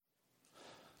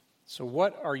So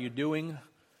what are you doing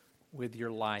with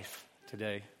your life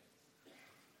today?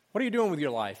 What are you doing with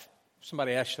your life? If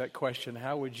somebody asked you that question,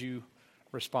 how would you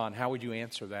respond? How would you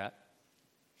answer that?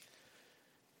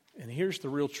 And here's the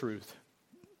real truth.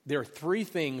 There are three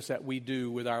things that we do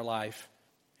with our life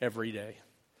every day.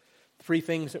 Three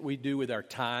things that we do with our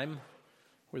time,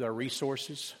 with our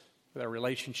resources, with our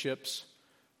relationships,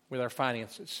 with our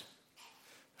finances.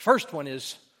 First one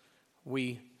is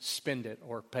we spend it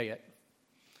or pay it.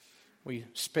 We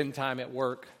spend time at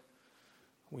work.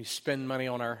 We spend money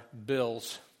on our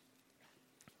bills.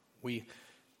 We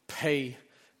pay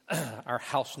our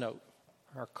house note,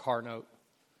 our car note.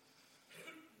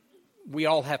 We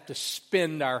all have to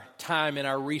spend our time and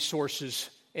our resources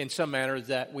in some manner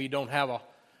that we don't have a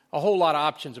whole lot of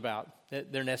options about.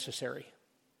 They're necessary.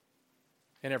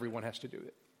 And everyone has to do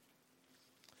it.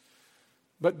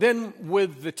 But then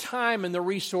with the time and the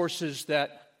resources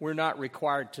that we're not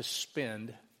required to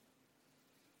spend,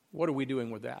 what are we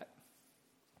doing with that?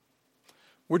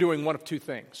 We're doing one of two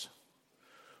things.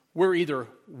 We're either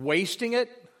wasting it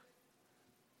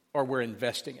or we're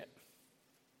investing it.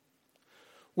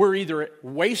 We're either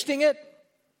wasting it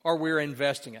or we're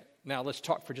investing it. Now, let's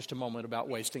talk for just a moment about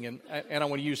wasting. And I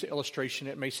want to use the illustration.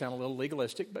 It may sound a little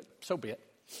legalistic, but so be it.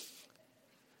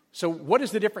 So what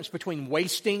is the difference between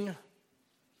wasting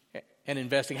and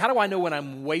investing? How do I know when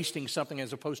I'm wasting something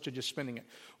as opposed to just spending it?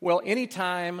 Well, any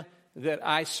time that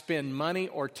I spend money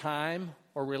or time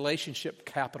or relationship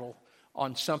capital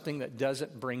on something that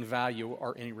doesn't bring value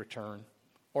or any return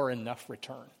or enough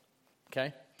return.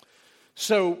 Okay?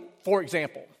 So, for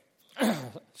example,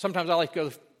 sometimes I like to go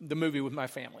to the movie with my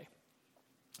family.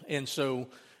 And so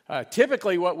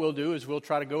typically what we'll do is we'll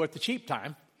try to go at the cheap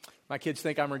time. My kids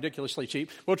think I'm ridiculously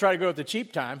cheap. We'll try to go at the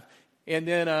cheap time. And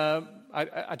then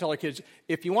I tell our kids,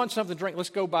 if you want something to drink, let's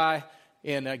go buy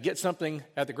and get something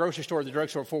at the grocery store or the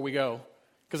drugstore before we go.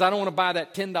 Because I don't want to buy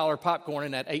that $10 popcorn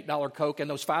and that $8 Coke and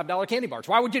those $5 candy bars.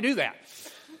 Why would you do that?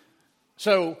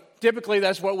 So typically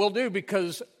that's what we'll do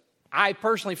because I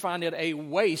personally find it a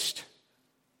waste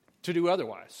to do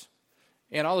otherwise.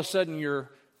 And all of a sudden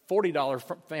your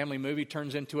 $40 family movie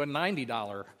turns into a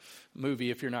 $90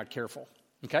 movie if you're not careful.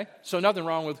 Okay? So nothing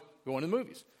wrong with going to the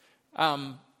movies.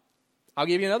 I'll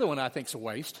give you another one I think is a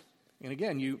waste. And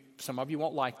again, some of you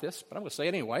won't like this, but I'm going to say it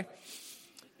anyway.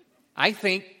 I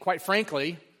think, quite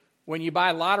frankly, when you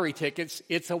buy lottery tickets,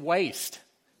 it's a waste.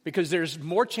 Because there's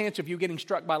more chance of you getting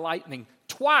struck by lightning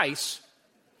twice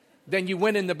than you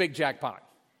win in the big jackpot.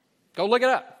 Go look it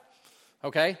up.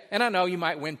 Okay? And I know you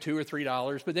might win $2 or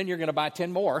 $3, but then you're going to buy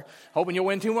 10 more, hoping you'll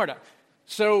win 2 more.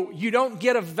 So you don't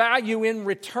get a value in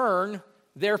return,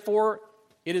 therefore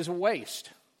it is a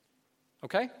waste.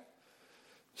 Okay?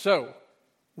 So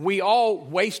we all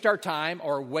waste our time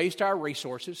or waste our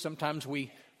resources. Sometimes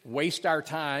we waste our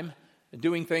time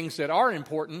doing things that are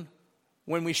important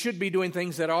when we should be doing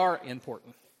things that are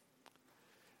important.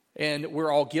 And we're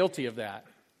all guilty of that.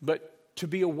 But to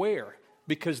be aware,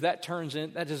 because that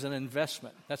is an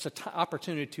investment. That's an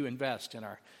opportunity to invest in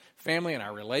our family and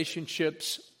our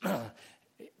relationships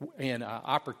and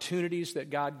opportunities that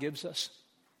God gives us.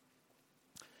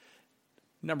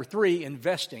 Number 3,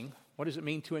 investing. What does it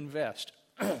mean to invest?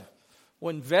 Well,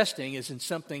 investing is in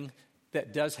something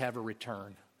that does have a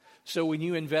return. So when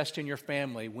you invest in your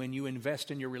family, when you invest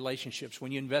in your relationships,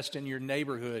 when you invest in your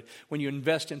neighborhood, when you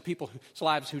invest in people's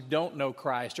lives who don't know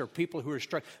Christ or people who are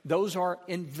struck, those are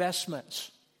investments.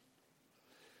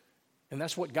 And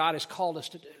that's what God has called us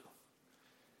to do.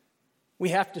 We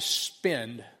have to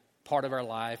spend part of our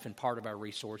life and part of our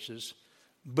resources,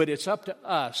 but it's up to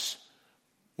us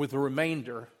with the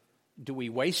remainder. Do we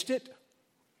waste it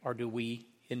or do we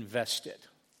invest it?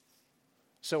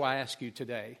 So I ask you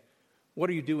today, what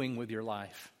are you doing with your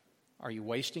life? Are you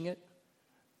wasting it?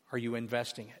 Are you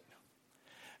investing it?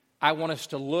 I want us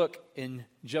to look in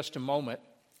just a moment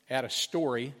at a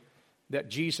story that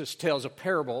Jesus tells, a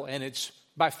parable, and it's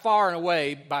by far and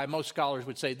away, by most scholars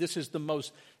would say, this is the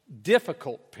most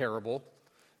difficult parable,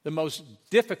 the most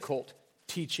difficult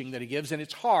teaching that he gives, and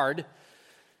it's hard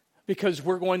because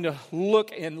we're going to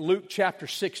look in Luke chapter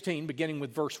 16, beginning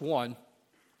with verse 1.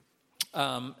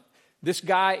 This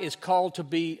guy is called to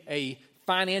be a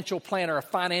financial planner, a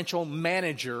financial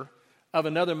manager of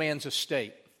another man's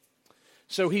estate.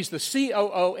 So he's the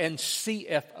COO and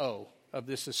CFO of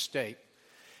this estate.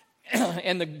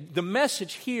 And the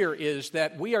message here is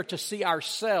that we are to see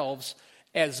ourselves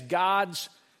as God's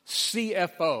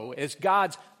CFO, as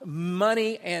God's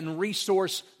money and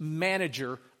resource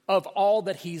manager of all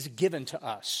that he's given to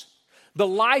us. The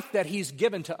life that he's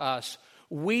given to us,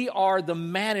 we are the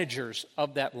managers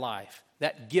of that life,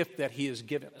 that gift that he has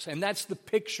given us. And that's the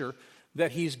picture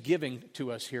that he's giving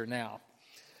to us here now.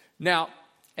 Now,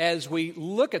 as we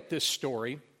look at this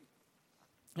story,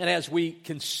 and as we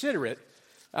consider it,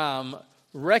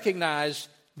 recognize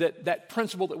that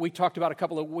principle that we talked about a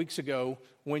couple of weeks ago,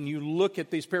 when you look at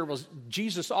these parables,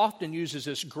 Jesus often uses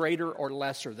this greater or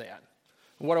lesser than.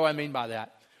 What do I mean by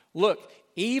that? Look,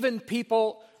 even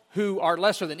people who are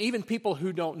lesser than, even people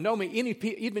who don't know me,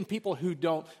 even people who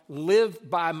don't live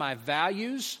by my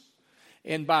values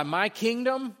and by my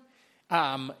kingdom,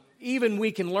 even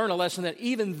we can learn a lesson that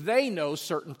even they know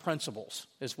certain principles,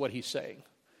 is what he's saying.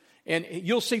 And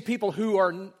you'll see people who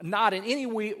are not in any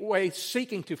way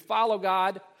seeking to follow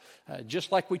God,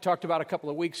 just like we talked about a couple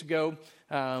of weeks ago.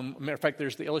 Matter of fact,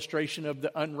 there's the illustration of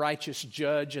the unrighteous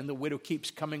judge, and the widow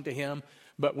keeps coming to him.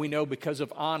 But we know because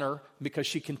of honor, because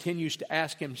she continues to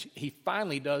ask him, he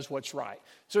finally does what's right.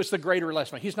 So it's the greater or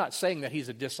lesser. He's not saying that he's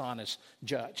a dishonest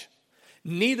judge.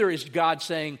 Neither is God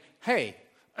saying, hey,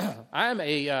 I'm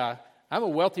a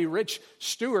wealthy, rich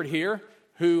steward here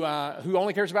who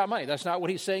only cares about money. That's not what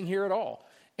he's saying here at all.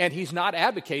 And he's not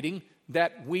advocating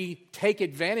that we take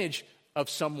advantage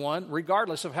of someone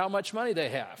regardless of how much money they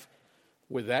have.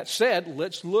 With that said,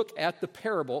 let's look at the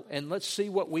parable and let's see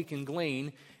what we can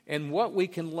glean and what we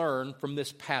can learn from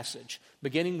this passage,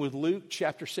 beginning with Luke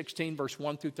chapter 16, verse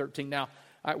 1 through 13. Now,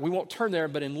 we won't turn there,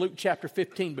 but in Luke chapter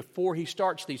 15, before he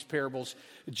starts these parables,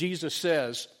 Jesus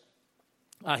says,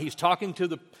 he's talking to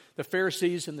the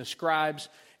Pharisees and the scribes,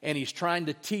 and he's trying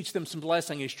to teach them some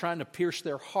blessing. He's trying to pierce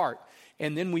their heart.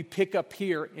 And then we pick up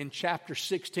here in chapter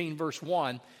 16, verse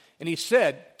 1, and he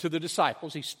said to the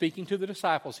disciples, he's speaking to the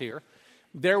disciples here,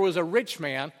 there was a rich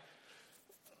man,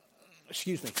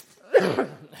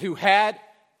 who had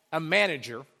a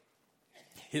manager,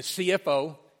 his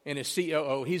CFO and his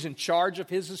COO. He's in charge of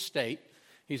his estate.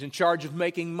 He's in charge of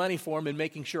making money for him and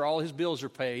making sure all his bills are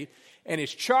paid. And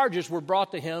his charges were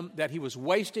brought to him that he was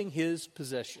wasting his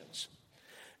possessions.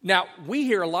 Now, we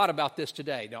hear a lot about this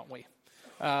today, don't we?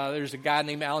 There's a guy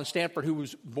named Alan Stanford who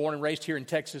was born and raised here in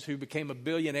Texas who became a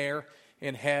billionaire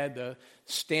and had the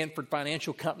Stanford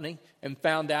Financial Company and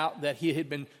found out that he had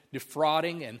been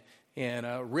defrauding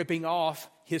and ripping off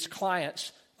his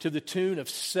clients to the tune of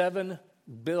 $7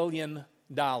 billion.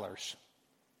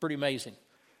 Pretty amazing.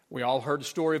 We all heard the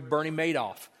story of Bernie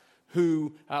Madoff,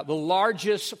 who the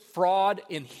largest fraud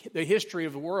in the history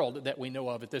of the world that we know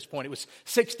of at this point. It was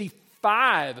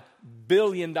 $65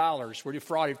 billion were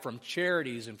defrauded from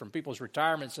charities and from people's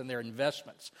retirements and their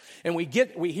investments. And we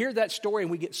hear that story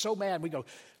and we get so mad. We go,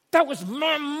 that was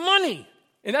my money.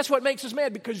 And that's what makes us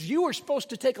mad, because you were supposed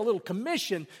to take a little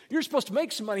commission. You're supposed to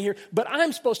make some money here, but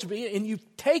I'm supposed to be, and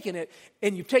you've taken it,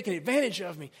 and you've taken advantage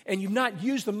of me, and you've not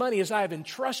used the money as I have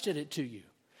entrusted it to you.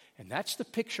 And that's the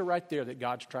picture right there that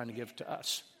God's trying to give to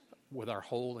us with our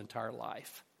whole entire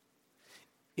life.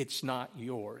 It's not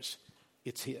yours,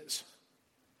 it's His.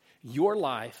 Your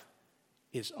life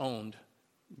is owned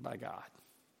by God.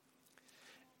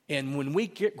 And when we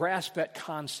grasp that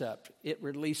concept, it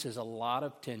releases a lot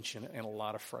of tension and a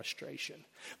lot of frustration.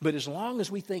 But as long as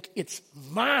we think it's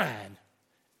mine,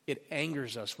 it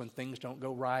angers us when things don't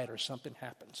go right or something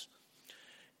happens.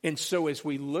 And so as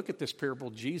we look at this parable,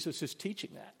 Jesus is teaching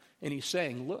that. And he's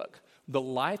saying, look, the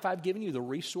life I've given you, the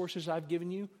resources I've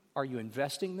given you, are you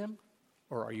investing them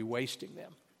or are you wasting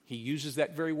them? He uses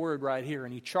that very word right here,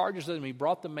 and he charges them. He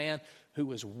brought the man who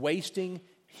was wasting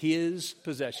his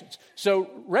possessions. So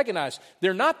recognize,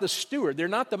 they're not the steward. They're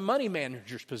not the money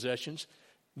manager's possessions.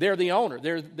 They're the owner.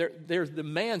 They're the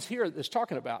man's here that's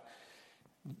talking about.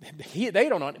 They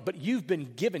don't own it, but you've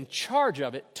been given charge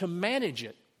of it to manage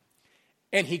it.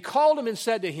 And he called him and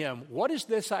said to him, what is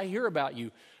this I hear about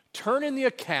you? Turn in the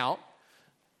account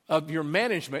of your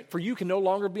management, for you can no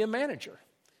longer be a manager.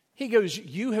 He goes,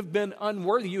 you have been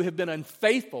unworthy. You have been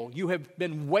unfaithful. You have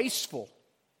been wasteful.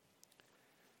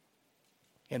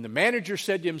 And the manager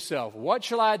said to himself, what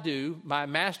shall I do? My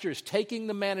master is taking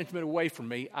the management away from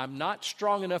me. I'm not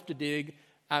strong enough to dig.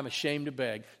 I'm ashamed to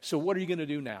beg. So what are you going to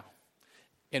do now?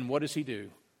 And what does he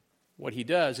do? What he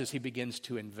does is he begins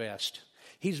to invest.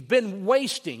 He's been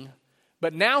wasting,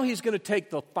 but now he's going to take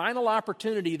the final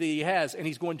opportunity that he has and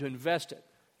he's going to invest it.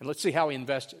 And let's see how he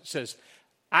invests it. It says,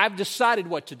 I've decided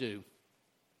what to do.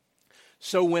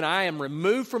 So when I am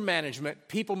removed from management,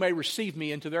 people may receive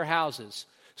me into their houses.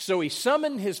 So he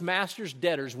summoned his master's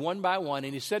debtors one by one,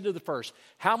 and he said to the first,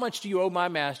 how much do you owe my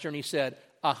master? And he said,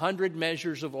 100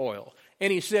 measures of oil.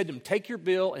 And he said to him, take your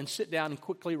bill and sit down and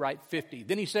quickly write 50.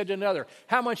 Then he said to another,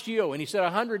 how much do you owe? And he said,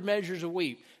 100 measures of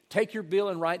wheat. Take your bill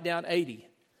and write down 80.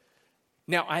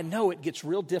 Now, I know it gets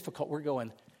real difficult. We're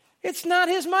going, it's not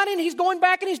his money, and he's going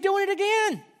back and he's doing it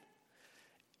again.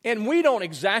 And we don't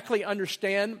exactly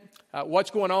understand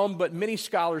what's going on, but many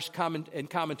scholars and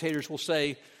commentators will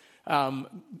say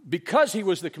because he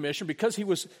was the commissioner, because he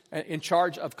was in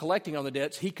charge of collecting on the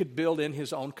debts, he could build in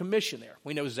his own commission there.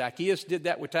 We know Zacchaeus did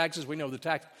that with taxes. We know the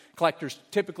tax collectors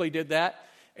typically did that.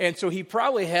 And so he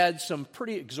probably had some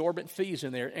pretty exorbitant fees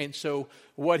in there. And so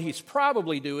what he's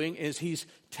probably doing is he's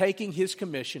taking his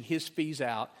commission, his fees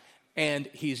out, and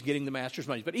he's getting the master's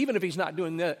money. But even if he's not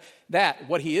doing that,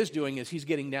 what he is doing is he's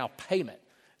getting now payment.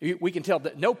 We can tell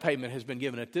that no payment has been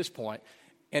given at this point,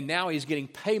 and now he's getting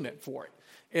payment for it.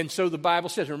 And so the Bible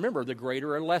says, remember, the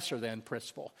greater or lesser than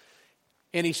principle.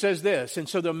 And he says this, and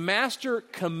so the master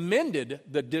commended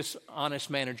the dishonest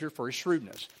manager for his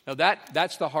shrewdness. Now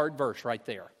that's the hard verse right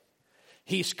there.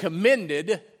 He's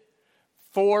commended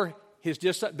for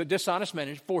the dishonest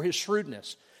manager for his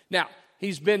shrewdness. Now,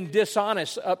 he's been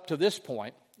dishonest up to this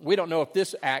point. We don't know if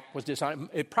this act was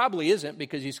dishonest. It probably isn't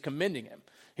because he's commending him.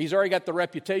 He's already got the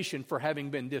reputation for having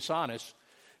been dishonest.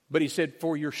 But he said,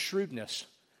 for your shrewdness,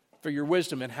 for your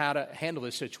wisdom and how to handle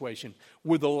this situation.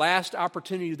 With the last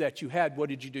opportunity that you had, what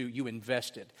did you do? You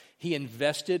invested. He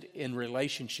invested in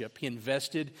relationship. He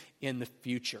invested in the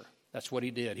future. That's what he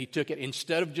did. He took it,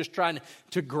 instead of just trying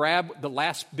to grab the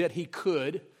last bit he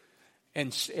could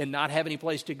and not have any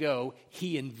place to go,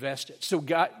 he invested. So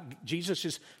Jesus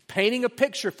is painting a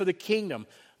picture for the kingdom,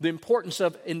 the importance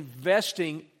of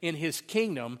investing in his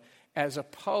kingdom as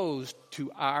opposed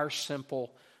to our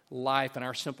simple life and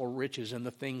our simple riches and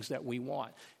the things that we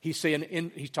want. He's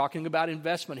saying, he's talking about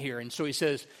investment here. And so he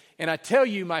says, and I tell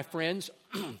you, my friends,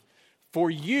 for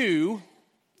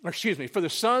the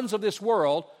sons of this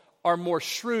world are more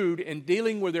shrewd in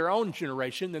dealing with their own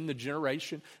generation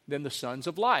than the sons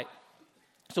of light.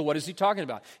 So what is he talking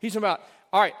about? He's talking about,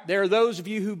 all right, there are those of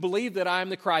you who believe that I am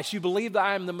the Christ. You believe that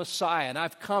I am the Messiah, and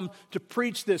I've come to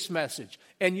preach this message.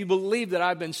 And you believe that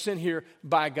I've been sent here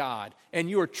by God. And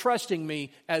you are trusting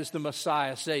me as the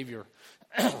Messiah Savior.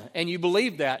 And you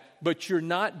believe that, but you're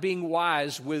not being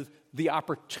wise with the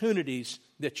opportunities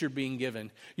that you're being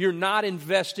given. You're not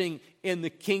investing in the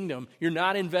kingdom. You're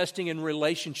not investing in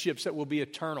relationships that will be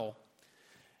eternal.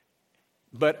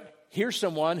 But here's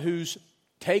someone who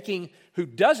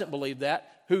doesn't believe that,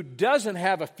 who doesn't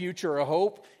have a future or a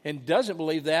hope and doesn't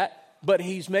believe that, but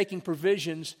he's making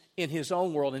provisions in his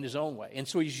own world in his own way. And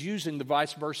so he's using the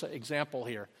vice versa example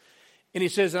here. And he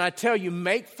says, and I tell you,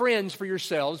 make friends for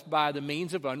yourselves by the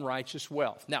means of unrighteous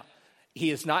wealth. Now,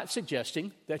 he is not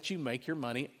suggesting that you make your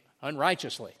money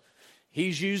unrighteously.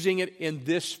 He's using it in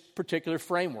this particular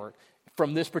framework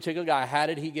from this particular guy. How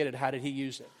did he get it? How did he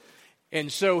use it?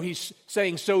 And so he's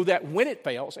saying so that when it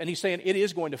fails, and he's saying it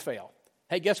is going to fail.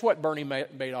 Hey, guess what, Bernie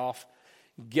Madoff?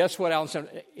 Guess what, Alan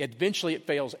said? Eventually it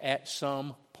fails at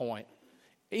some point.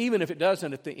 Even if it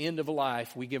doesn't, at the end of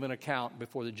life, we give an account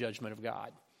before the judgment of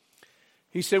God.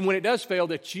 He said when it does fail,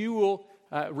 that you will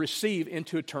receive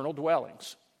into eternal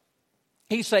dwellings.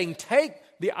 He's saying take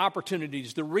the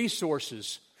opportunities, the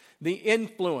resources, the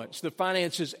influence, the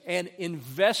finances, and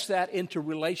invest that into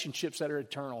relationships that are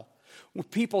eternal.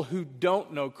 With people who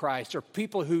don't know Christ or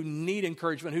people who need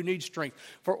encouragement, who need strength,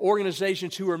 for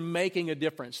organizations who are making a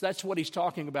difference. That's what he's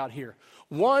talking about here.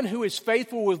 One who is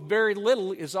faithful with very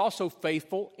little is also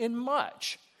faithful in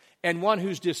much. And one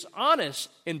who's dishonest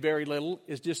in very little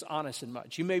is dishonest in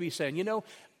much. You may be saying,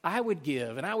 I would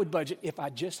give and I would budget if I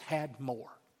just had more.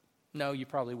 No, you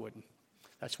probably wouldn't.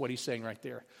 That's what he's saying right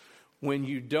there. When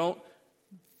you don't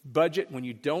budget, when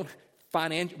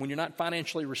you're not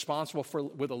financially responsible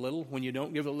with a little, when you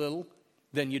don't give a little,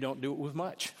 then you don't do it with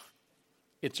much.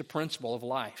 It's a principle of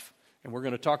life. And we're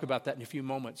going to talk about that in a few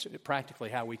moments, practically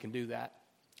how we can do that.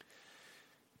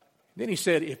 Then he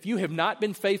said, if you have not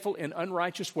been faithful in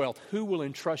unrighteous wealth, who will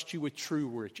entrust you with true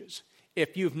riches?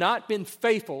 If you've not been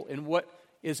faithful in what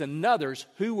is another's,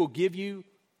 who will give you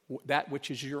that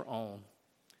which is your own?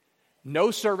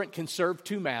 No servant can serve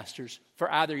two masters,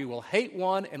 for either he will hate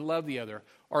one and love the other,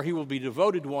 or he will be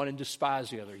devoted to one and despise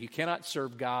the other. You cannot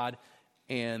serve God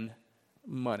and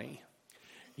money.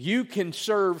 You can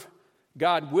serve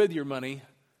God with your money,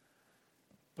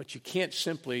 but you can't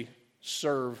simply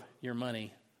serve your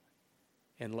money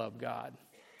and love God.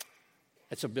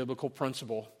 It's a biblical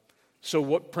principle. So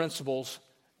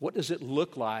what does it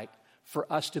look like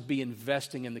for us to be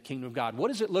investing in the kingdom of God? What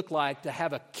does it look like to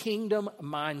have a kingdom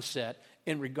mindset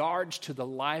in regards to the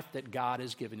life that God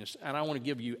has given us? And I want to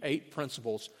give you 8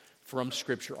 principles from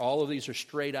Scripture. All of these are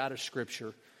straight out of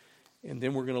Scripture. And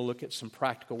then we're going to look at some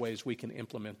practical ways we can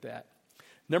implement that.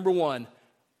 Number 1,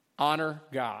 honor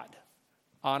God.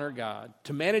 Honor God.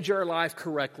 To manage our life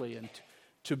correctly and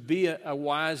to be a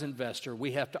wise investor,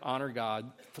 we have to honor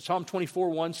God. Psalm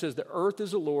 24:1 says, the earth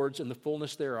is the Lord's and the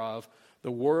fullness thereof,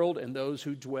 the world and those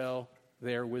who dwell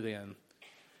there within.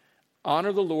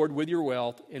 Honor the Lord with your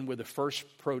wealth and with the first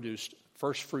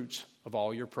fruits of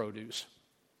all your produce.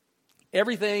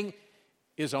 Everything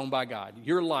is owned by God.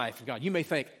 Your life, God. You may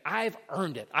think, I've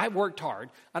earned it. I've worked hard.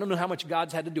 I don't know how much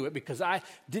God's had to do it because I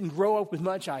didn't grow up with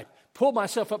much. I pulled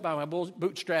myself up by my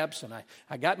bootstraps, and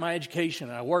I got my education,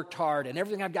 and I worked hard, and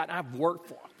everything I've gotten, I've worked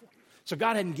for. So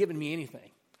God hadn't given me anything.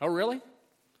 Oh, really?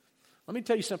 Let me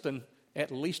tell you something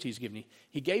at least He's given you.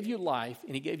 He gave you life,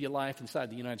 and He gave you life inside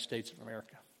the United States of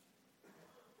America.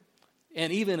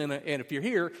 And and if you're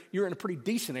here, you're in a pretty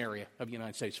decent area of the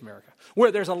United States of America where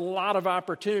there's a lot of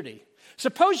opportunity.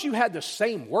 Suppose you had the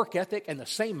same work ethic and the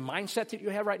same mindset that you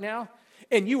have right now,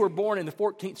 and you were born in the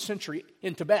 14th century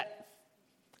in Tibet.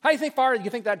 How do you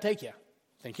think that'd take you?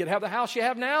 Think you'd have the house you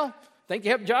have now? Think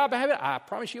you have a job? I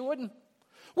promise you wouldn't.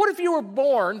 What if you were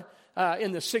born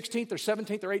in the 16th or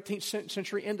 17th or 18th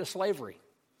century into slavery?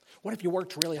 What if you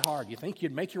worked really hard? You think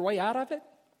you'd make your way out of it?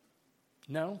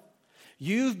 No.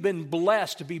 You've been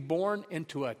blessed to be born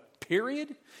into a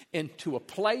period, into a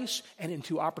place, and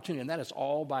into opportunity. And that is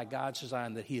all by God's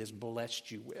design that He has blessed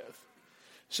you with.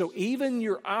 So even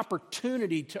your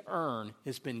opportunity to earn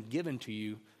has been given to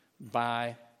you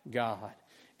by God.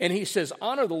 And He says,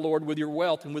 honor the Lord with your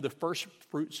wealth and with the first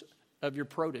fruits of your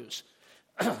produce.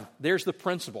 There's the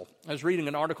principle. I was reading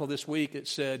an article this week that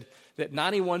said that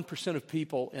 91% of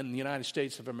people in the United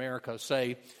States of America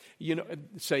say,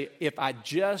 if I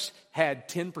just had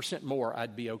 10% more,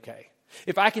 I'd be okay.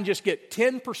 If I can just get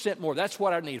 10% more, that's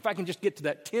what I need. If I can just get to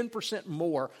that 10%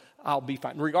 more, I'll be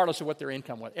fine, regardless of what their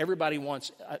income was. Everybody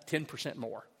wants 10%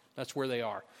 more. That's where they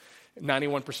are.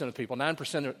 91% of people.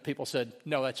 9% of people said,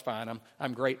 no, that's fine.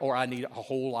 I'm great, or I need a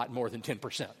whole lot more than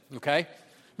 10%, okay?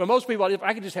 But most people, if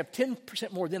I could just have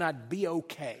 10% more, then I'd be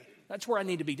okay. That's where I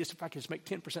need to be, just if I can just make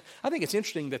 10%. I think it's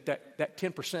interesting that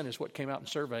 10% is what came out in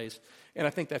surveys, and I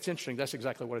think that's interesting. That's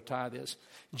exactly what a tithe is.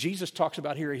 Jesus talks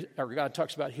about here, or God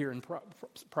talks about here in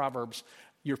Proverbs,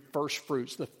 your first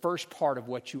fruits, the first part of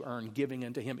what you earn, giving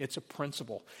unto Him. It's a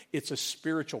principle. It's a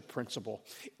spiritual principle.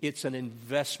 It's an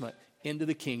investment into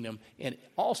the kingdom, and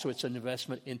also it's an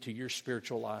investment into your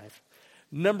spiritual life.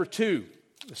 Number 2,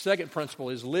 the second principle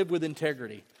is live with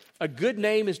integrity. A good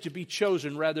name is to be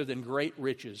chosen rather than great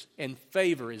riches, and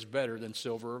favor is better than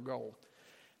silver or gold.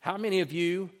 How many of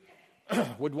you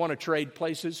would want to trade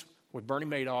places with Bernie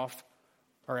Madoff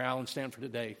or Alan Stanford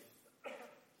today?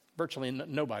 Virtually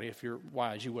nobody. If you're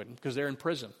wise, you wouldn't, because they're in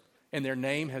prison, and their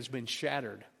name has been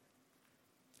shattered.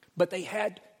 But they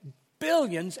had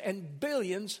billions and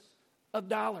billions of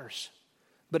dollars.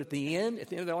 But at the end of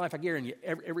their life, I guarantee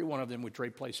you, every one of them would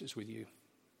trade places with you.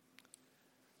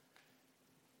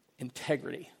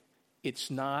 Integrity.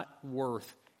 It's not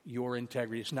worth your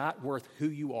integrity. It's not worth who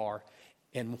you are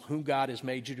and who God has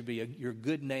made you to be. Your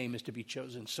good name is to be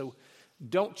chosen. So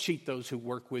don't cheat those who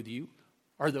work with you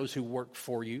or those who work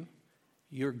for you.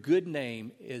 Your good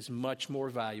name is much more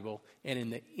valuable, and in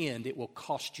the end, it will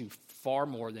cost you far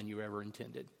more than you ever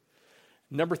intended.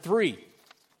 Number 3,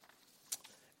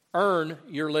 earn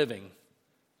your living.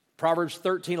 Proverbs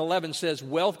 13:11 says,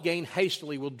 wealth gained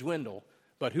hastily will dwindle,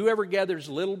 but whoever gathers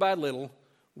little by little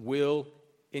will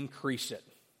increase it.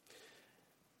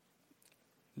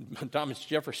 Thomas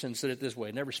Jefferson said it this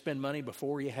way, never spend money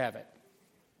before you have it.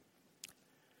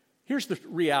 Here's the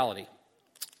reality.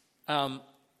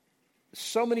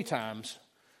 So many times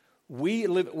we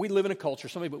live in a culture,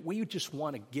 but we just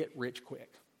want to get rich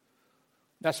quick.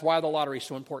 That's why the lottery is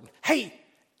so important. Hey,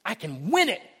 I can win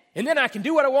it, and then I can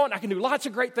do what I want. I can do lots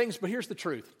of great things, but here's the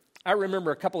truth. I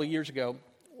remember a couple of years ago,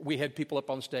 we had people up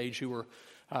on stage who were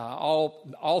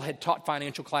all had taught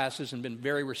financial classes and been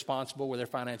very responsible with their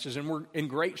finances and were in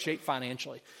great shape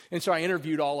financially. And so I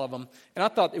interviewed all of them, and I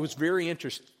thought it was very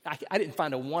interesting. I didn't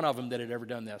find a one of them that had ever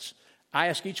done this. I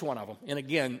asked each one of them, and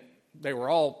again, they were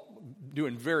all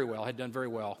doing very well, had done very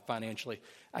well financially.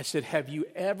 I said, have you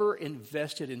ever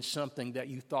invested in something that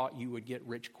you thought you would get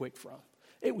rich quick from?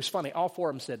 It was funny. All 4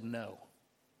 of them said no.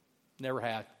 Never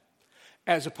had.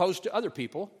 As opposed to other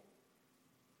people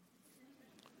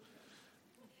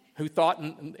who thought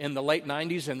in the late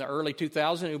 90s and the early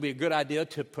 2000s it would be a good idea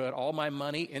to put all my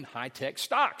money in high-tech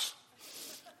stocks,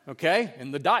 okay,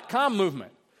 in the dot-com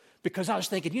movement. Because I was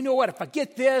thinking, you know what, if I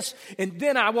get this, and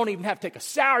then I won't even have to take a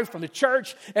salary from the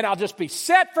church, and I'll just be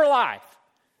set for life.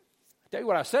 I'll tell you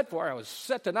what I was set for. I was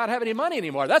set to not have any money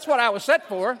anymore. That's what I was set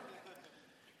for.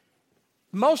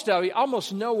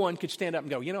 Almost no one could stand up and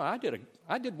go, you know, I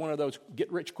did one of those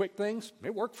get-rich-quick things.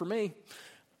 It worked for me.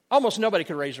 Almost nobody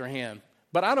could raise their hand.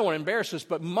 But I don't want to embarrass us,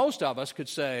 but most of us could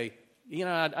say, you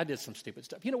know, I did some stupid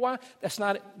stuff. You know why? That's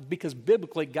not because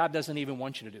biblically God doesn't even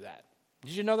want you to do that.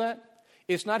 Did you know that?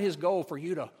 It's not his goal for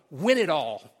you to win it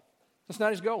all. That's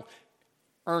not his goal.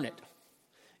 Earn it.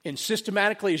 And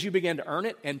systematically, as you begin to earn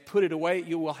it and put it away,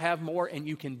 you will have more and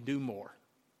you can do more.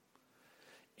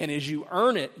 And as you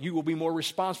earn it, you will be more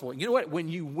responsible. You know what? When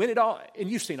you win it all, and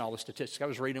you've seen all the statistics. I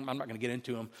was reading them. I'm not going to get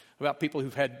into them, about people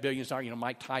who've had billions. You know,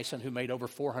 Mike Tyson, who made over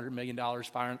 $400 million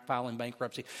filing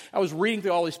bankruptcy. I was reading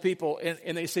through all these people,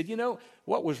 and they said, you know,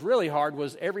 what was really hard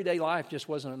was everyday life just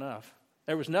wasn't enough.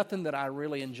 There was nothing that I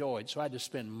really enjoyed, so I had to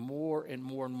spend more and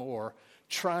more and more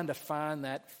trying to find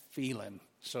that feeling,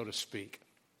 so to speak.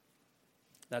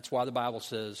 That's why the Bible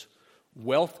says,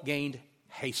 wealth gained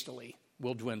hastily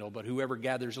will dwindle, but whoever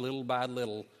gathers little by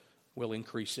little will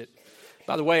increase it.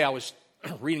 By the way, I was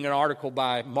reading an article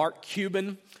by Mark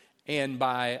Cuban and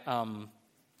by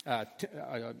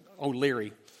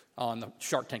O'Leary on the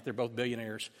Shark Tank. They're both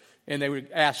billionaires. And they would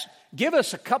ask, give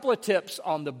us a couple of tips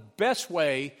on the best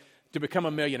way to become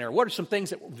a millionaire. What are some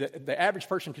things that the average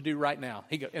person could do right now?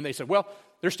 And they said, well,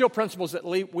 there's still principles that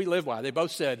we live by. They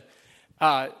both said,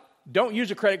 don't use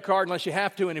a credit card unless you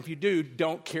have to, and if you do,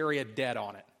 don't carry a debt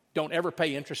on it. Don't ever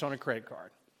pay interest on a credit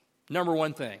card. Number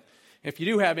one thing. If you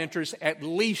do have interest, at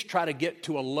least try to get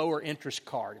to a lower interest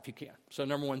card if you can. So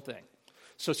number one thing.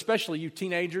 So especially you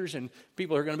teenagers and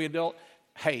people who are going to be adult,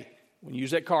 hey, when you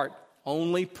use that card,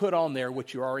 only put on there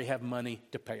what you already have money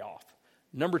to pay off.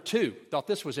 Number two, thought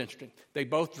this was interesting. They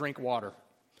both drink water.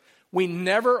 We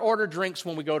never order drinks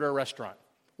when we go to a restaurant.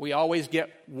 We always get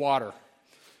water.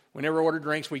 We never order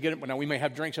drinks. We get it. Now we may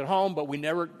have drinks at home, but we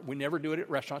never do it at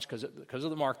restaurants because of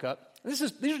the markup.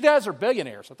 These guys are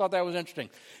billionaires. I thought that was interesting.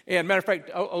 And matter of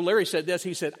fact, O'Leary said this.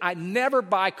 He said, "I never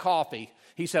buy coffee."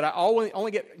 He said, "I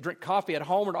only drink coffee at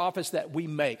home or the office that we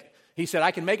make." He said,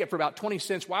 "I can make it for about 20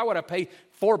 cents. Why would I pay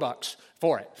 $4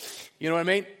 for it?" You know what I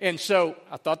mean? And so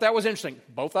I thought that was interesting.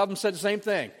 Both of them said the same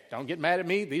thing. Don't get mad at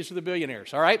me. These are the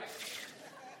billionaires. All right.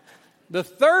 The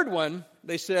third one,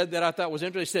 they said, that I thought was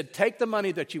interesting, they said, take the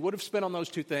money that you would have spent on those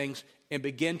two things and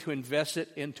begin to invest it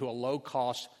into a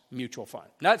low-cost mutual fund.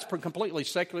 Now, that's completely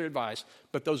secular advice,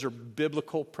 but those are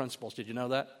biblical principles. Did you know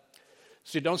that?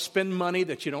 So don't spend money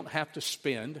that you don't have to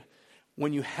spend.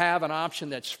 When you have an option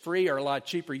that's free or a lot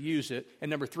cheaper, use it.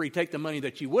 And number three, take the money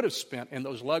that you would have spent in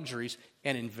those luxuries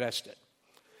and invest it.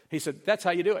 He said, that's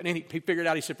how you do it. And he figured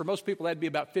out, he said, for most people, that'd be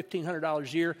about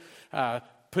 $1,500 a year.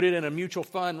 Put it in a mutual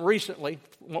fund recently.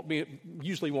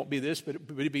 Usually won't be this, but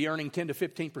it'd be earning 10 to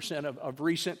 15% of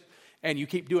recent. And you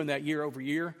keep doing that year over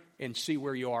year and see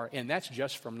where you are. And that's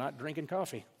just from not drinking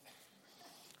coffee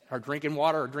or drinking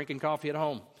water or drinking coffee at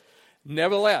home.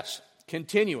 Nevertheless,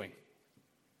 continuing.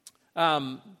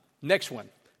 Next one.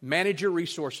 Manage your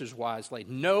resources wisely.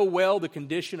 Know well the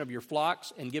condition of your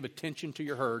flocks and give attention to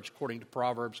your herds, according to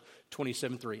Proverbs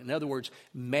 27:3. In other words,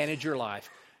 manage your life.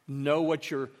 Know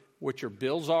what your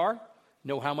bills are,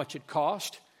 know how much it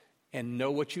costs, and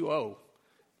know what you owe.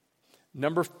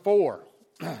 Number 4.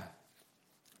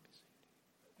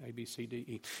 A, B, C, D,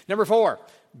 E. Number 4,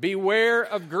 beware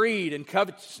of greed and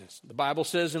covetousness. The Bible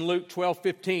says in Luke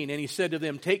 12:15, and he said to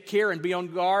them, take care and be on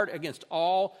guard against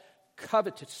all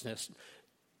covetousness,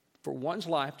 for one's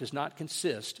life does not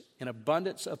consist in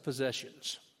abundance of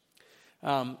possessions.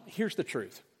 Here's the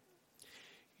truth.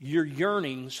 Your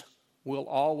yearnings will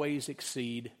always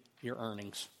exceed your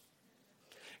earnings.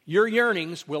 Your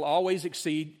yearnings will always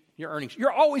exceed your earnings.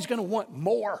 You're always going to want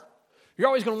more. You're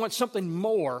always going to want something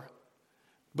more,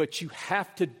 but you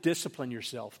have to discipline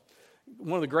yourself.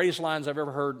 One of the greatest lines I've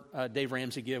ever heard Dave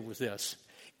Ramsey give was this: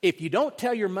 if you don't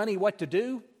tell your money what to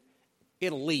do,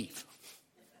 it'll leave.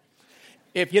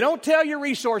 If you don't tell your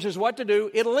resources what to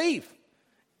do, it'll leave.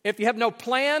 If you have no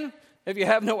plan, if you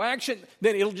have no action,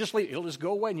 then it'll just leave. It'll just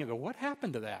go away, and you go, what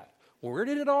happened to that? Where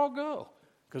did it all go?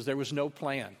 Because there was no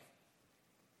plan.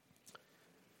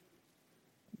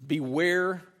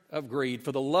 Beware of greed,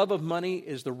 for the love of money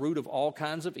is the root of all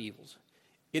kinds of evils.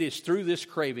 It is through this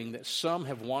craving that some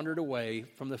have wandered away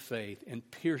from the faith and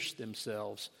pierced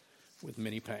themselves with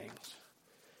many pangs.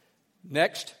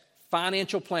 Next,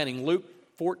 financial planning. Luke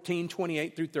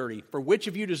 14:28 through 30. For which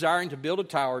of you desiring to build a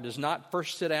tower does not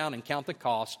first sit down and count the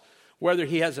cost, whether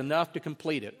he has enough to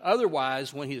complete it?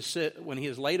 Otherwise, when he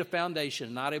has laid a foundation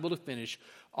and not able to finish,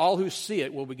 all who see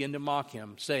it will begin to mock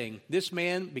him, saying, this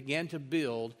man began to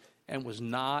build and was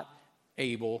not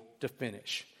able to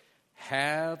finish.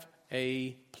 Have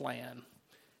a plan.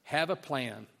 Have a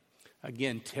plan.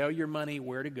 Again, tell your money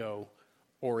where to go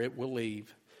or it will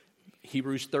leave.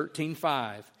 Hebrews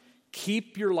 13:5.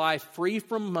 Keep your life free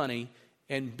from money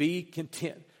and be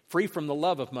content. Free from the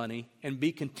love of money and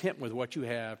be content with what you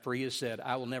have. For he has said,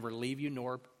 I will never leave you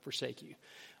nor forsake you.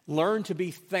 Learn to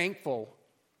be thankful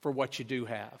for what you do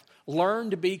have.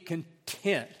 Learn to be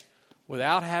content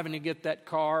without having to get that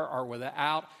car or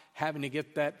without having to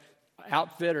get that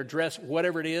outfit or dress,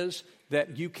 whatever it is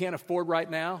that you can't afford right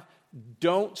now.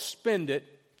 Don't spend it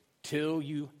till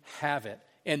you have it.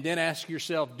 And then ask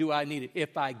yourself, do I need it?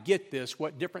 If I get this,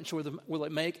 what difference will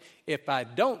it make? If I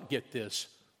don't get this,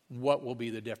 what will be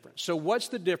the difference? So what's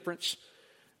the difference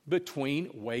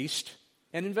between waste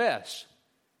and invest?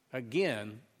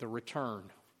 Again, the return.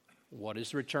 What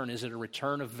is the return? Is it a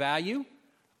return of value?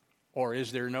 Or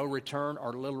is there no return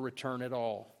or little return at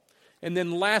all? And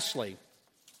then lastly,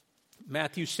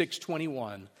 Matthew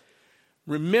 6:21.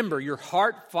 Remember, your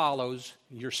heart follows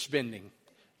your spending.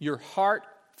 Your heart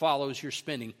follows your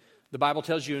spending. The Bible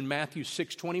tells you in Matthew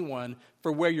 6:21,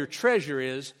 for where your treasure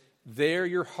is, there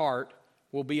your heart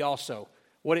will be also.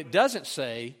 What it doesn't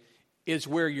say is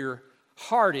where your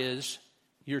heart is,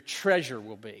 your treasure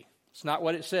will be. It's not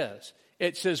what it says.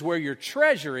 It says where your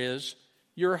treasure is,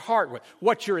 your heart will.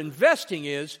 What you're investing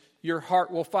is, your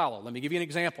heart will follow. Let me give you an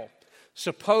example.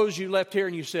 Suppose you left here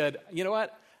and you said, you know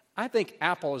what? I think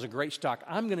Apple is a great stock.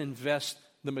 I'm going to invest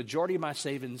the majority of my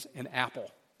savings in Apple.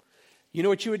 You know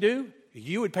what you would do?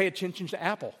 You would pay attention to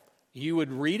Apple. You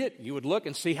would read it. You would look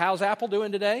and see, how's Apple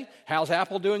doing today? How's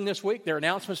Apple doing this week? Their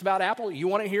announcements about Apple. You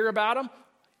want to hear about them?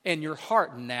 And your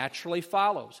heart naturally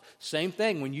follows. Same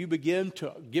thing when you begin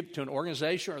to give to an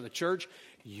organization or the church.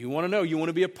 You want to know. You want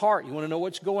to be a part. You want to know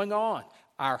what's going on.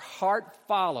 Our heart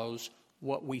follows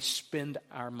what we spend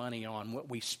our money on, what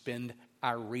we spend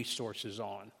our resources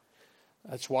on.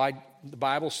 That's why the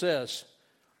Bible says,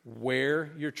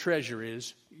 where your treasure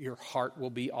is, your heart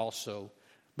will be also.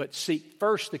 But seek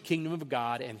first the kingdom of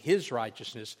God and His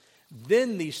righteousness,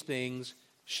 then these things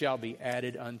shall be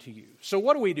added unto you. So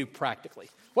what do we do practically?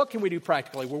 What can we do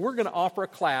practically? Well, we're going to offer a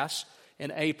class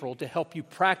in April to help you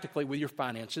practically with your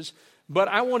finances. But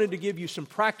I wanted to give you some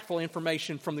practical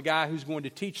information from the guy who's going to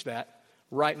teach that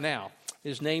right now.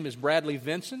 His name is Bradley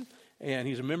Vinson, and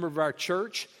he's a member of our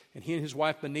church. And he and his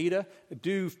wife, Benita,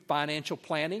 do financial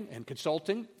planning and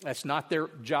consulting. That's not their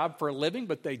job for a living,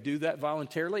 but they do that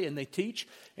voluntarily, and they teach.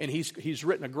 And he's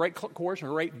written a great course and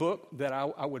a great book that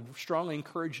I would strongly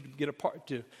encourage you to get a part,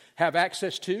 to have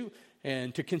access to,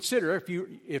 and to consider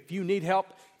if you need help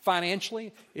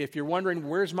financially. If you're wondering,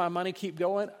 where's my money keep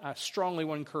going, I strongly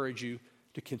want to encourage you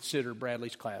to consider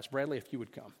Bradley's class. Bradley, if you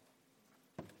would come.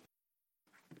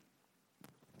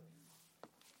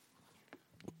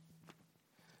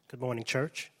 Good morning,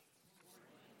 church.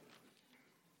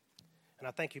 And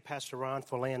I thank you, Pastor Ron,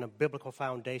 for laying a biblical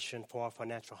foundation for our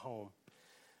financial home.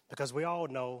 Because we all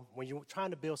know when you're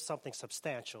trying to build something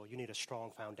substantial, you need a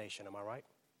strong foundation, am I right?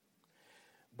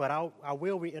 But I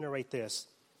will reiterate this.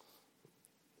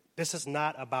 This is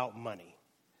not about money.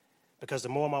 Because the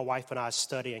more my wife and I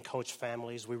study and coach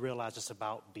families, we realize it's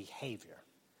about behavior.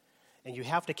 And you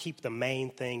have to keep the main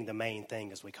thing,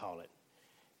 as we call it.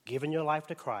 Giving your life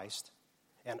to Christ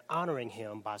and honoring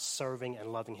Him by serving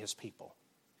and loving His people,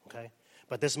 okay?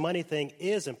 But this money thing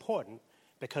is important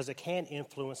because it can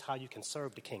influence how you can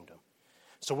serve the kingdom.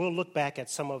 So we'll look back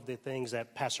at some of the things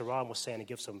that Pastor Ron was saying and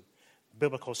give some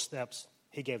biblical steps.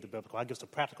 He gave the biblical. I give some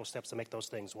practical steps to make those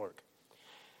things work.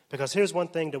 Because here's one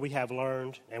thing that we have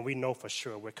learned, and we know for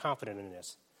sure, we're confident in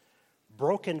this.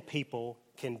 Broken people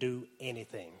can do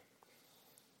anything.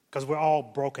 Because we're all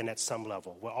broken at some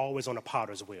level. We're always on a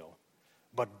potter's wheel.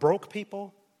 But broke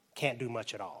people can't do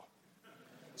much at all.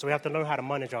 So we have to learn how to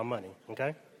manage our money,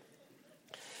 okay?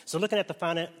 So looking at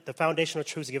the foundational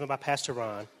truths given by Pastor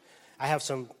Ron, I have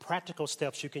some practical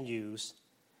steps you can use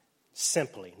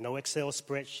simply. No Excel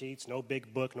spreadsheets, no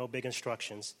big book, no big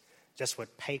instructions, just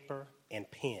with paper and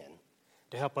pen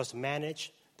to help us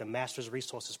manage the Master's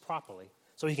resources properly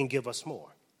so He can give us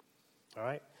more, all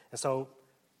right? And so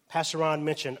Pastor Ron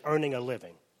mentioned earning a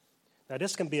living. Now,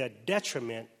 this can be a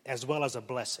detriment as well as a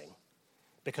blessing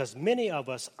because many of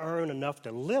us earn enough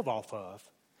to live off of,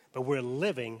 but we're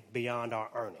living beyond our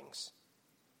earnings.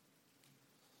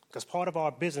 Because part of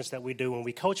our business that we do when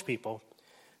we coach people,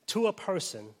 to a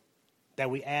person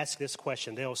that we ask this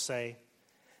question, they'll say,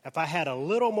 if I had a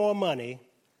little more money,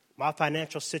 my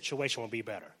financial situation would be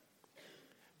better.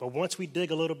 But once we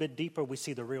dig a little bit deeper, we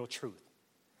see the real truth.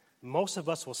 Most of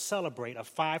us will celebrate a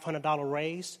 $500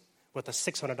 raise with a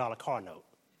 $600 car note.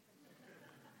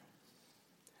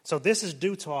 So this is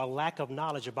due to our lack of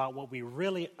knowledge about what we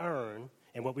really earn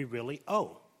and what we really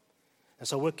owe. And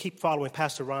so we'll keep following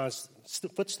Pastor Ron's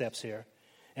footsteps here,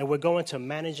 and we're going to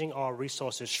managing our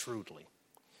resources shrewdly.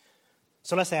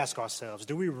 So let's ask ourselves,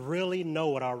 do we really know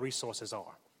what our resources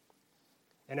are?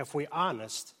 And if we're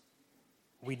honest,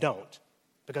 we don't.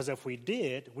 Because if we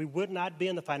did, we would not be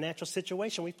in the financial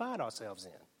situation we find ourselves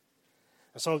in.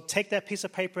 And so take that piece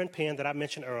of paper and pen that I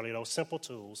mentioned earlier, those simple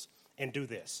tools, and do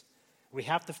this. We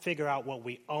have to figure out what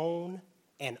we own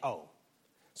and owe.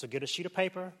 So get a sheet of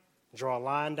paper, draw a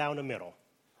line down the middle.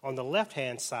 On the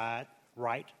left-hand side,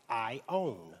 write I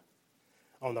own.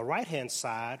 On the right-hand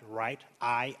side, write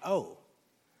I owe.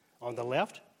 On the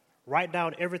left, write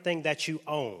down everything that you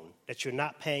own, that you're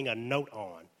not paying a note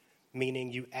on,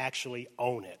 meaning you actually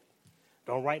own it.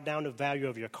 Don't write down the value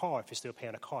of your car if you're still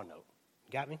paying a car note.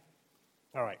 Got me?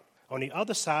 All right. On the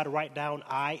other side, write down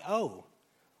I owe,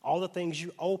 all the things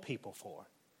you owe people for.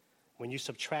 When you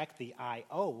subtract the I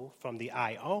owe from the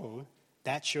I own,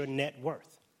 that's your net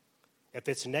worth. If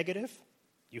it's negative,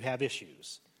 you have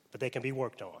issues, but they can be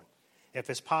worked on. If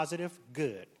it's positive,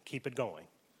 good, keep it going.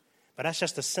 But that's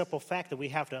just a simple fact that we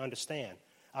have to understand.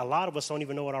 A lot of us don't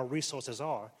even know what our resources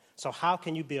are, so how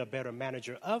can you be a better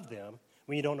manager of them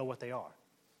when you don't know what they are?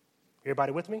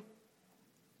 Everybody with me?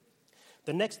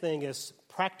 The next thing is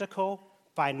practical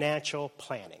financial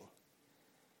planning.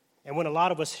 And when a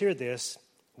lot of us hear this,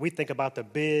 we think about the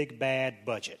big, bad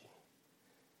budget.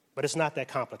 But it's not that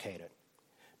complicated.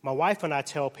 My wife and I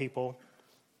tell people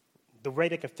the way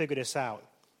they can figure this out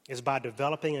is by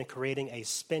developing and creating a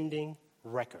spending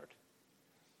record.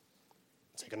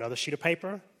 Take another sheet of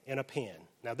paper and a pen.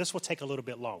 Now, this will take a little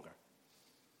bit longer.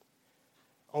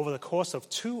 Over the course of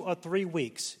 2 or 3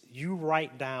 weeks, you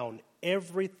write down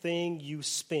everything you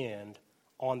spend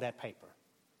on that paper.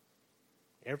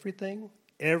 Everything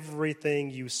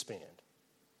you spend.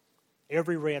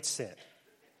 Every red cent.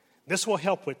 This will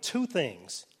help with 2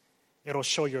 things. It'll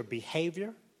show your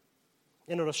behavior,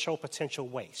 and it'll show potential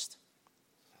waste.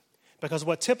 Because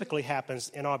what typically happens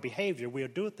in our behavior, we'll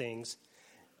do things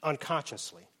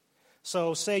unconsciously.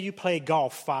 So say you play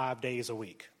golf 5 days a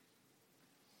week.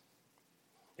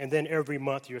 And then every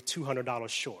month you're $200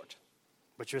 short.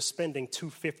 But you're spending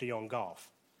 $250 on golf.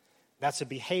 That's a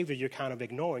behavior you're kind of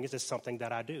ignoring. It's just something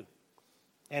that I do.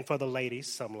 And for the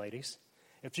ladies, some ladies,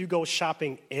 if you go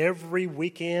shopping every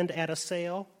weekend at a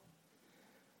sale,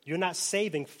 you're not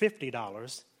saving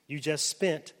 $50. You just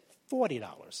spent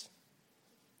 $40.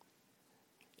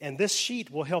 And this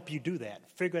sheet will help you do that,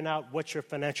 figuring out what your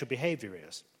financial behavior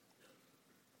is.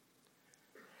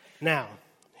 Now,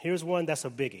 here's one that's a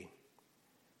biggie.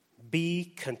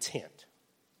 Be content.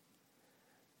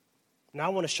 Now, I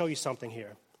want to show you something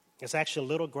here. It's actually a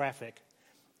little graphic,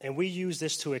 and we use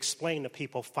this to explain to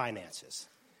people finances.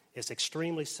 It's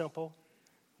extremely simple,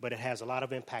 but it has a lot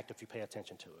of impact if you pay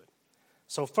attention to it.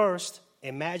 So first,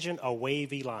 imagine a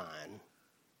wavy line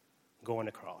going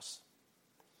across.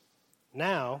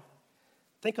 Now,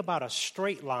 think about a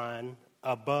straight line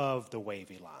above the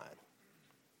wavy line.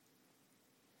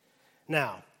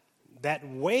 Now, that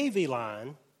wavy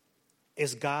line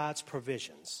is God's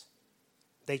provisions.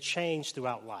 They change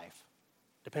throughout life,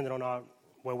 depending on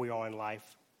where we are in life,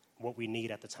 what we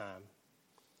need at the time.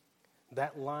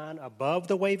 That line above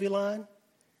the wavy line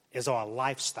is our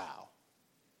lifestyle.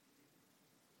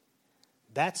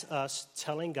 That's us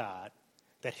telling God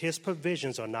that his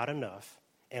provisions are not enough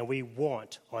and we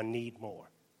want or need more.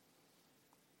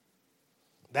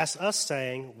 That's us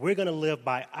saying we're going to live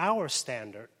by our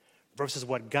standard versus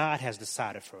what God has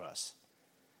decided for us.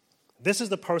 This is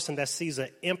the person that sees an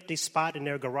empty spot in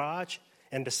their garage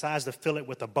and decides to fill it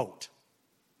with a boat.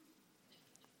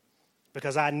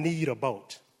 Because I need a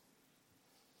boat.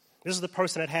 This is the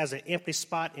person that has an empty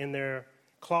spot in their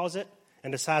closet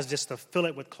and decides just to fill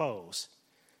it with clothes.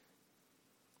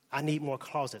 I need more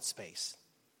closet space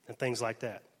and things like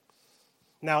that.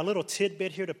 Now, a little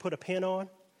tidbit here to put a pin on.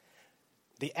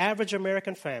 The average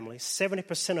American family,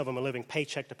 70% of them are living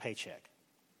paycheck to paycheck.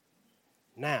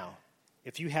 Now,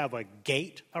 if you have a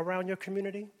gate around your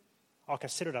community or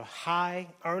considered a high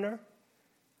earner,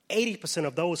 80%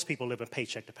 of those people live in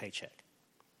paycheck to paycheck.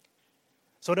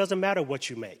 So it doesn't matter what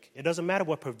you make. It doesn't matter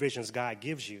what provisions God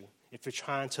gives you if you're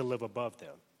trying to live above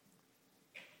them.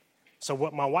 So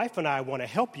what my wife and I want to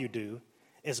help you do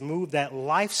is move that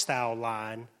lifestyle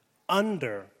line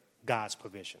under God's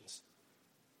provisions.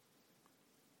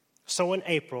 So in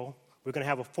April, we're going to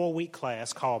have a 4-week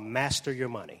class called Master Your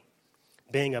Money,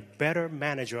 being a better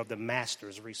manager of the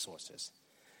master's resources.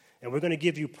 And we're going to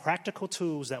give you practical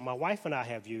tools that my wife and I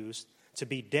have used to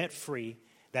be debt-free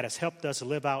that has helped us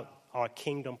live out our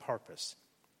kingdom purpose.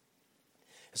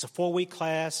 It's a 4-week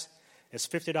class. It's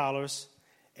 $50,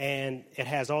 and it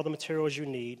has all the materials you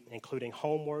need, including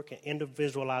homework and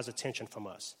individualized attention from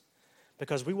us,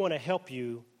 because we want to help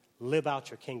you live out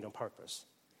your kingdom purpose,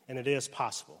 and it is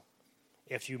possible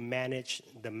if you manage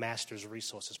the master's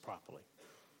resources properly.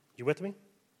 You with me?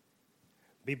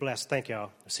 Be blessed. Thank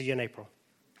y'all. See you in April.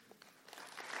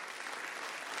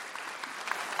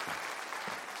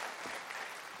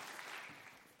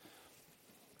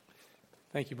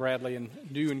 Thank you, Bradley, and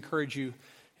do encourage you,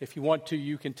 if you want to,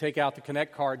 you can take out the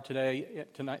Connect card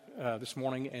this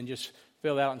morning, and just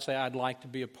fill it out and say, I'd like to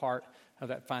be a part of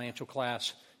that financial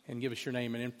class, and give us your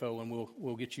name and info, and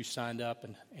we'll get you signed up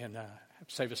and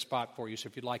save a spot for you. So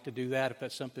if you'd like to do that, if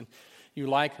that's something you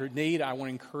like or need, I want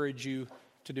to encourage you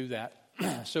to do that.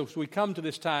 So as we come to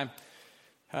this time,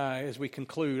 as we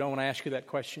conclude, I want to ask you that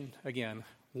question again.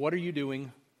 What are you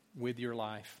doing with your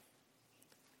life?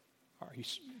 Are you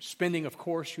spending? Of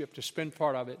course, you have to spend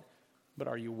part of it, but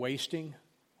are you wasting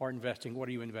or investing? What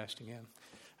are you investing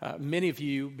in? Many of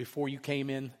you, before you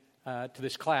came in to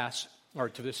this class or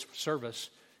to this service,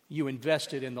 you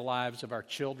invested in the lives of our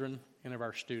children and of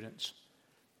our students.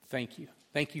 Thank you.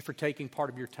 Thank you for taking part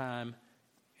of your time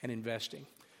and investing.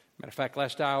 Matter of fact,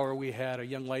 last hour we had a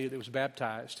young lady that was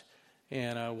baptized,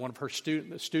 and one of her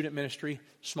student ministry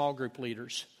small group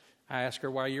leaders. I asked her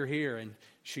why you're here, and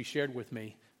she shared with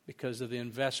me because of the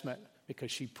investment,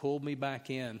 because she pulled me back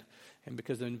in, and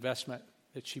because of the investment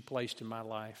that she placed in my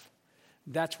life.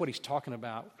 That's what he's talking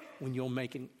about when you're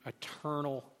making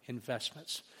eternal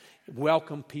investments.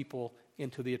 Welcome people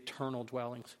into the eternal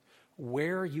dwellings.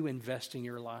 Where are you investing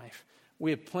your life?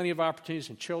 We have plenty of opportunities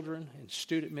in children and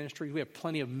student ministry. We have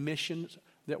plenty of missions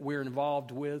that we're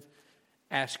involved with.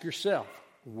 Ask yourself,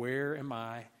 where am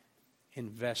I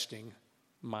investing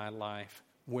my life?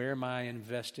 Where am I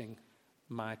investing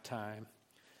my time?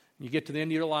 You get to the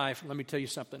end of your life, let me tell you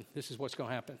something. This is what's going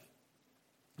to happen.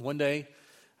 One day,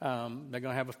 they're going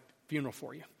to have a funeral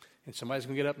for you. And somebody's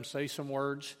going to get up and say some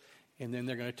words. And then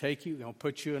they're going to take you, they're going to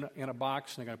put you in a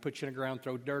box, and they're going to put you in the ground,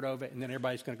 throw dirt over it, and then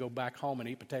everybody's going to go back home and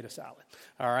eat potato salad.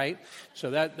 All right? So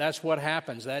that's what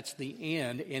happens. That's the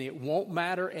end. And it won't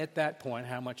matter at that point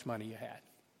how much money you had.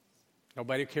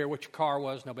 Nobody will care what your car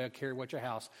was. Nobody will care what your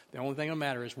house. The only thing that will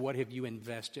matter is what have you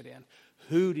invested in?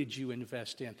 Who did you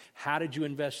invest in? How did you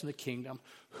invest in the kingdom?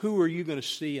 Who are you going to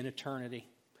see in eternity?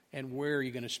 And where are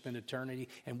you going to spend eternity?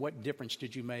 And what difference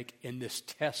did you make in this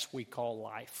test we call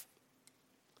life?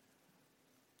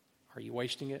 Are you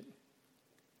wasting it?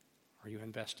 Are you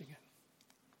investing it?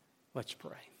 Let's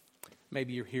pray.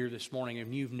 Maybe you're here this morning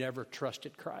and you've never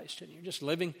trusted Christ and you're just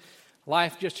living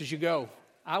life just as you go.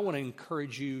 I want to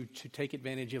encourage you to take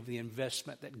advantage of the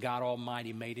investment that God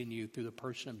Almighty made in you through the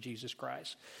person of Jesus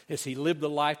Christ. As He lived the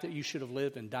life that you should have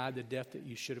lived and died the death that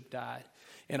you should have died,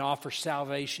 and offer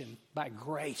salvation by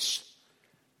grace.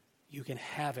 You can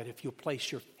have it if you'll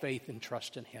place your faith and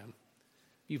trust in Him.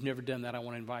 If you've never done that, I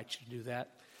want to invite you to do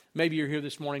that. Maybe you're here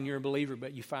this morning, you're a believer,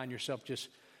 but you find yourself just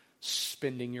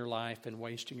spending your life and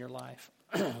wasting your life.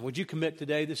 Would you commit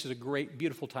today? This is a great,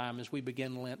 beautiful time as we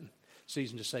begin Lenten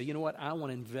season to say, you know what? I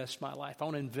want to invest my life. I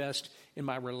want to invest in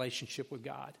my relationship with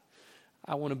God.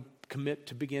 I want to commit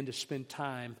to begin to spend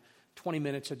time, 20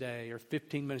 minutes a day or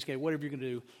 15 minutes a day, whatever you're going to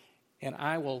do. And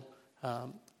I will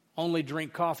only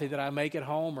drink coffee that I make at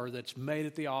home or that's made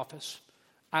at the office.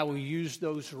 I will use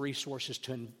those resources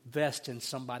to invest in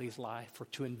somebody's life or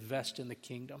to invest in the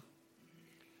kingdom.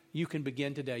 You can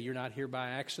begin today. You're not here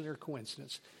by accident or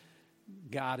coincidence.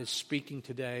 God is speaking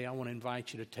today. I want to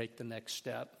invite you to take the next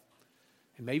step.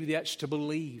 And maybe that's to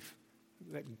believe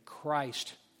that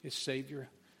Christ is Savior.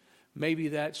 Maybe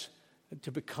that's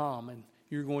to become, and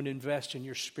you're going to invest in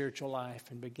your spiritual life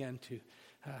and begin to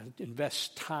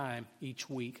invest time each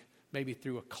week, maybe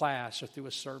through a class or through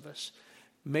a service.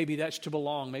 Maybe that's to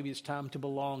belong. Maybe it's time to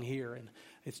belong here, and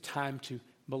it's time to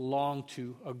belong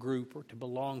to a group or to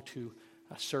belong to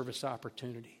a service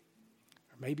opportunity.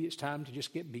 Or maybe it's time to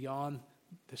just get beyond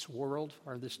this world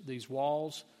or these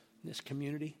walls, this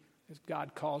community. As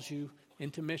God calls you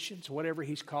into missions, whatever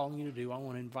He's calling you to do, I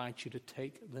want to invite you to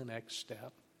take the next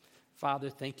step. Father,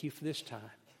 thank you for this time.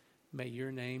 May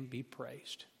your name be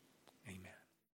praised.